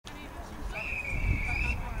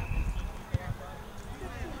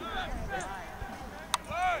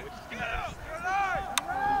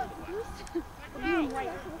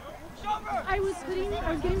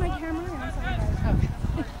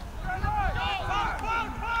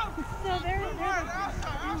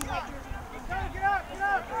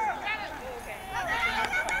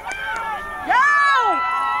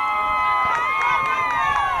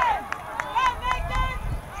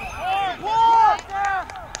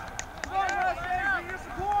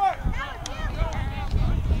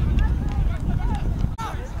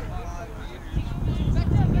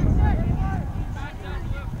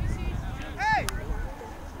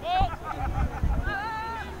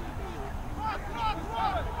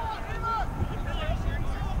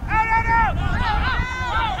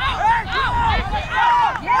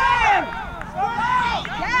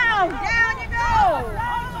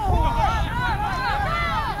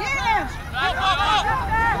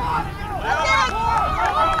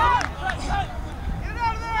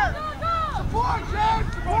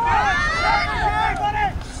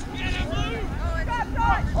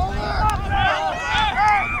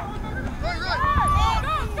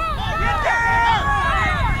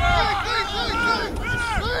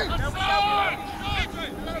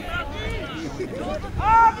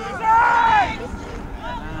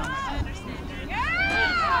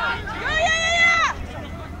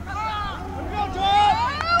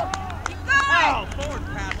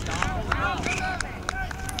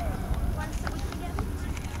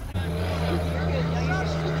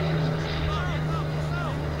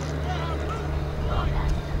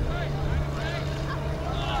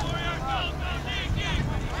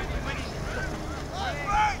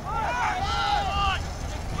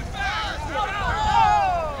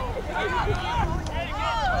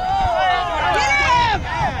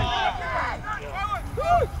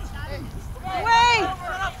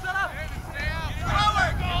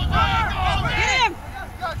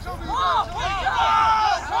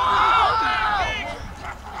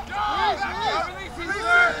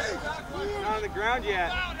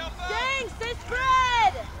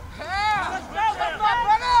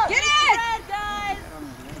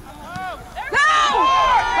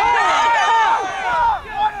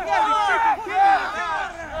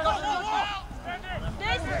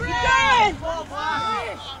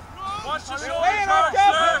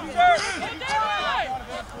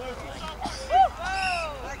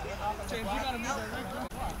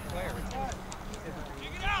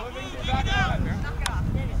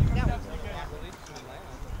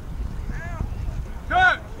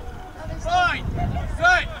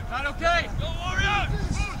Not okay. Go Warriors!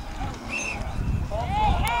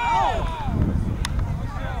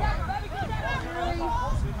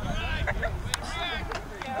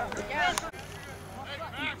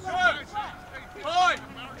 Point!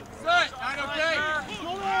 Set! Not okay!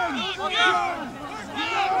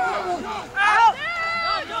 Out!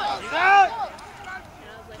 Out!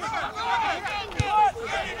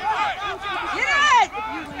 Get it!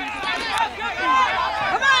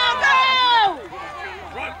 Come on, go!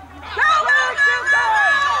 Go, go, go, go!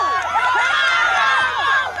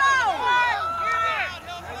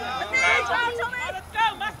 Let's go,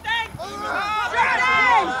 Mustang!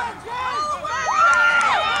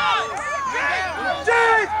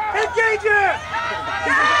 Engage it!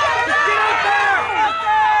 Get out there!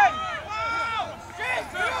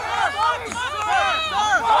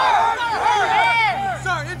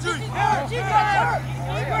 Sorry, injury!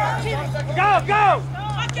 Go, go!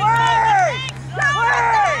 Wait!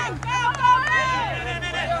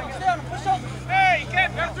 Hey, get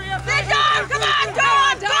sit down! Come on, go!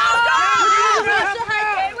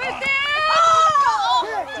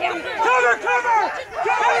 Cover!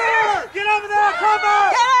 Get over there, cover!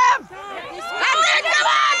 Get him! Come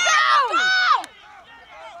on, go!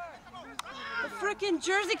 The frickin'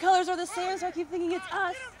 jersey colors are the same, so I keep thinking it's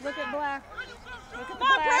us. Look at black. Look at the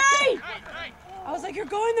black. I was like, you're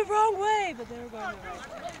going the wrong way, but they were going the right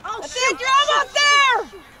way. Oh, shit, you're almost there!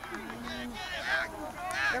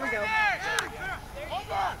 There we go.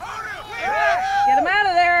 Get him out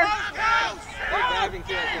of there.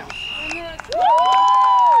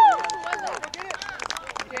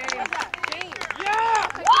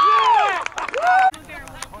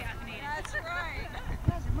 That's right.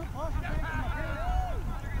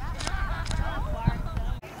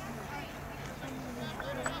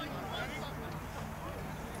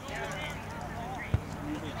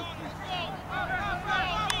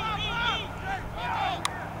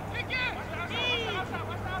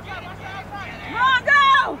 Come on,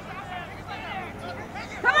 go!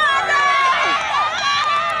 Come on, go!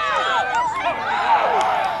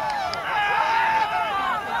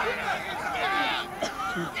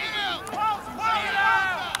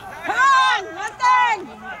 Come on, Mustang!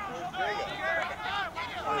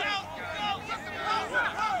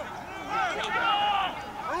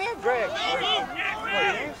 I am Greg.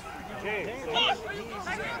 James.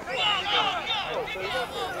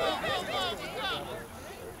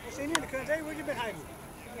 Seen you in the country. Where you been hiding?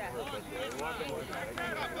 Yeah.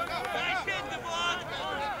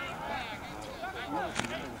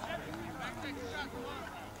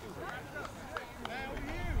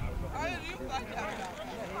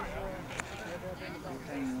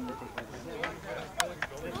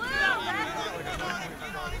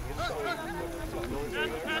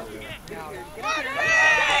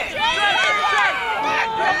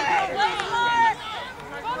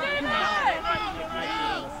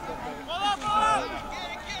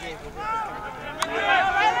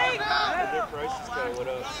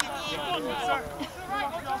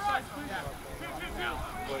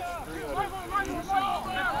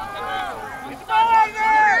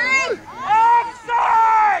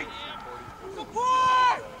 Offside!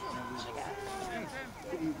 Support!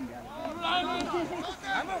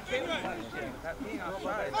 I'm okay with that being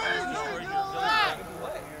offside.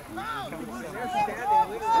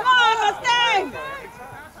 Come on, Mustang!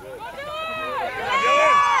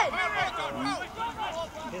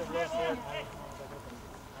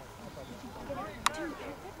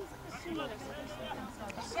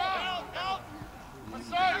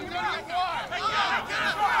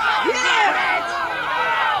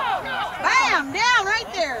 Bam! Down right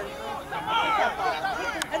there.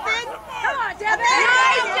 And then, come on, Devin!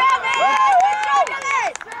 Nice, Devin! Let's go with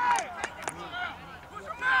it! Push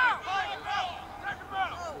him down!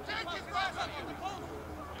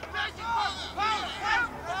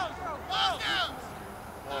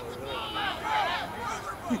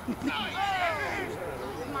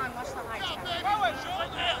 Come on, watch the height.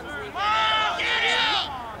 Get him!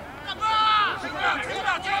 Come on!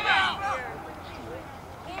 Come out!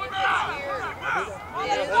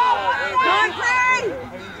 Come on, Prairie!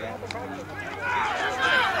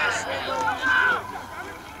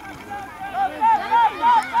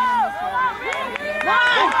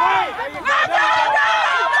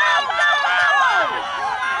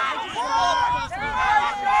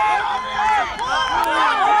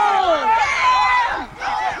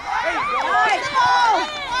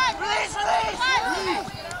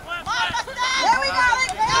 There we go!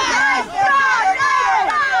 Nice job!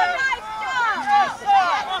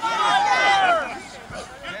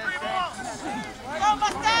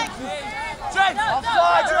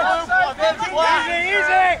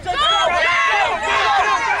 Easy!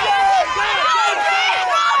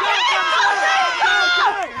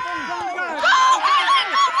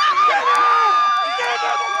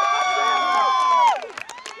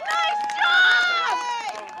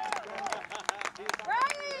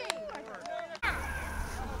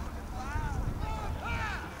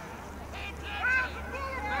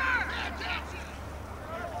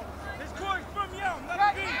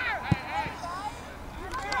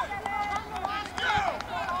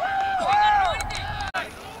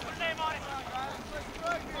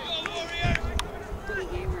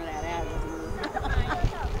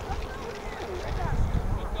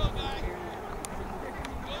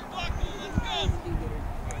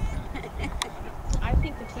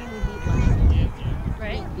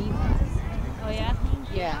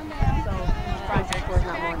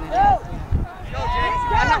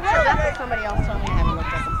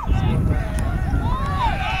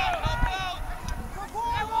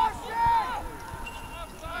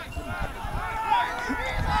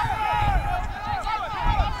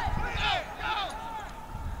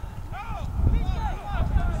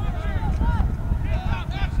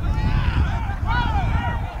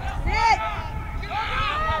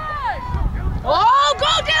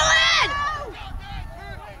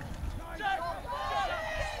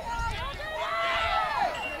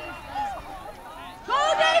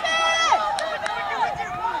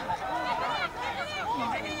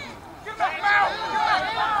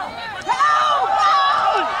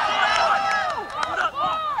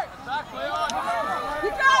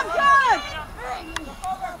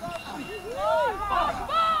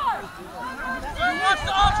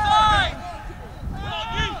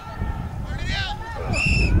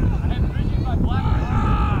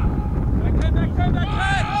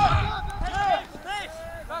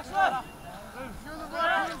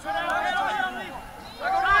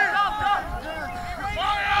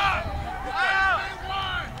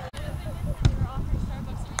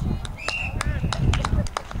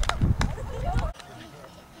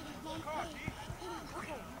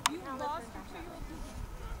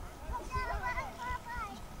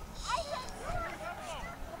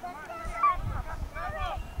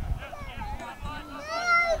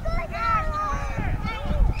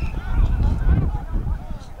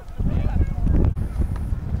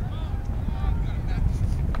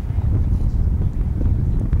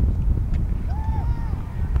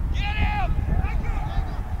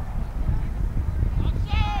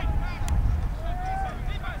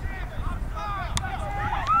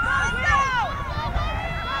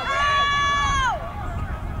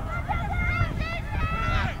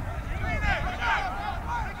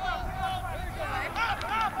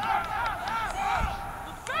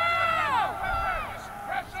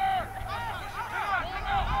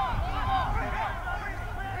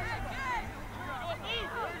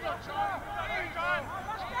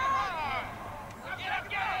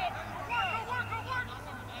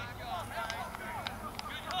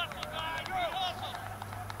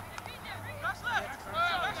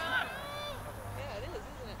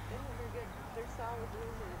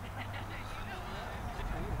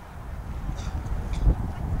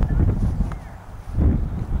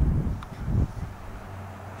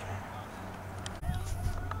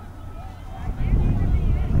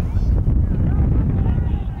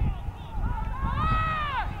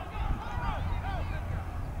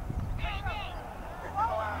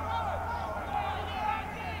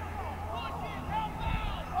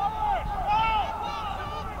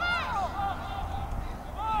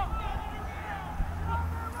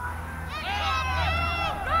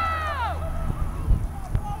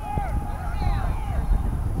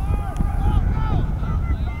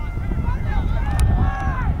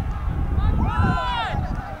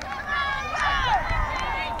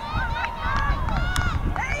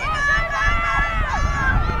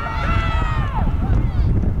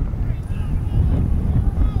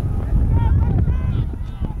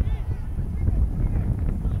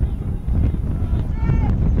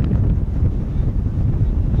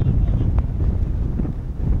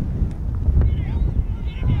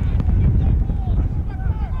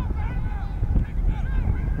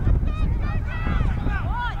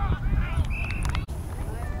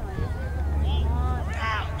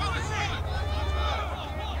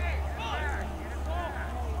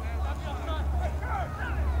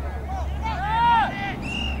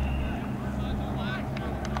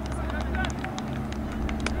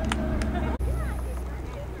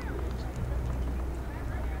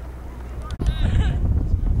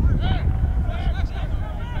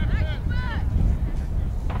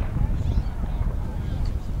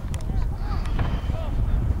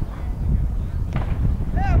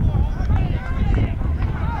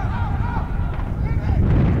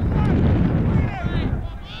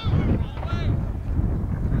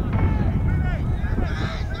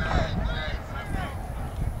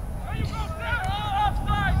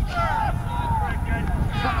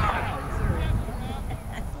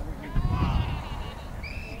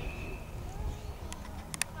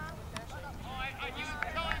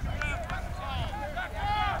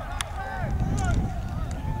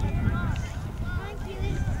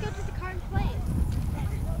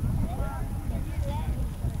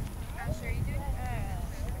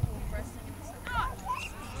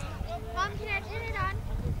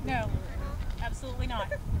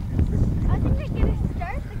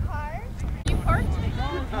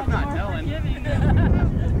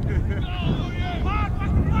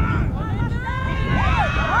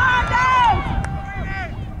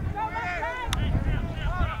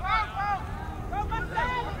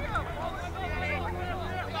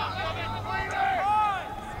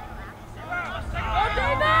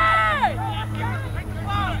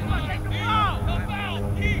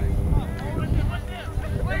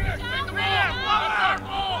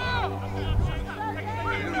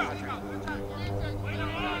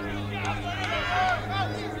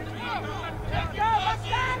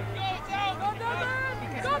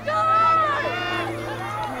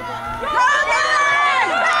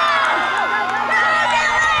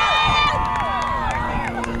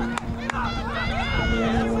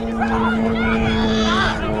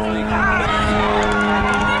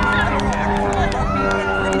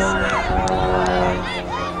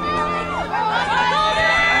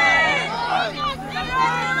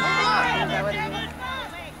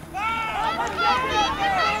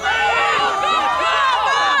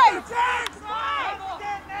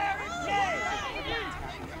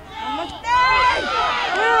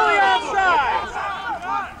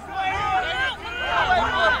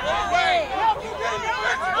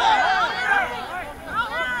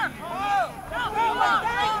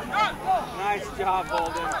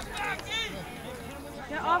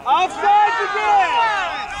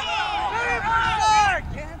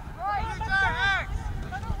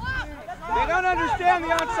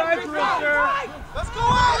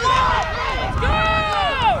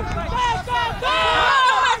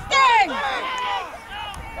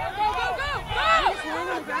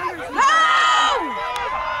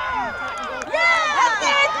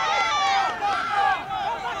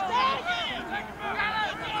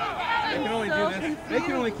 They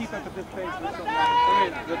can only keep up at this pace.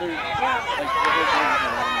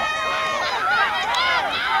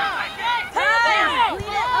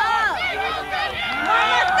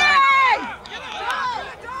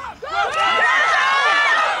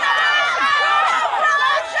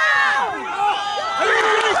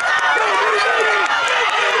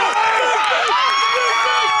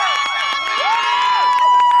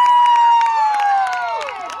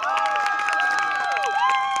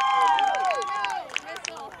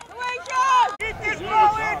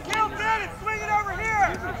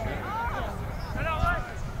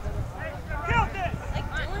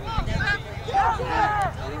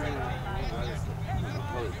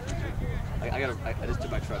 I just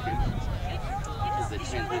took my truck in because the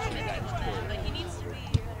transmission guy just tore it.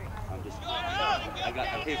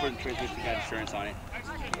 I paid for the transmission guy insurance on it.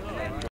 And then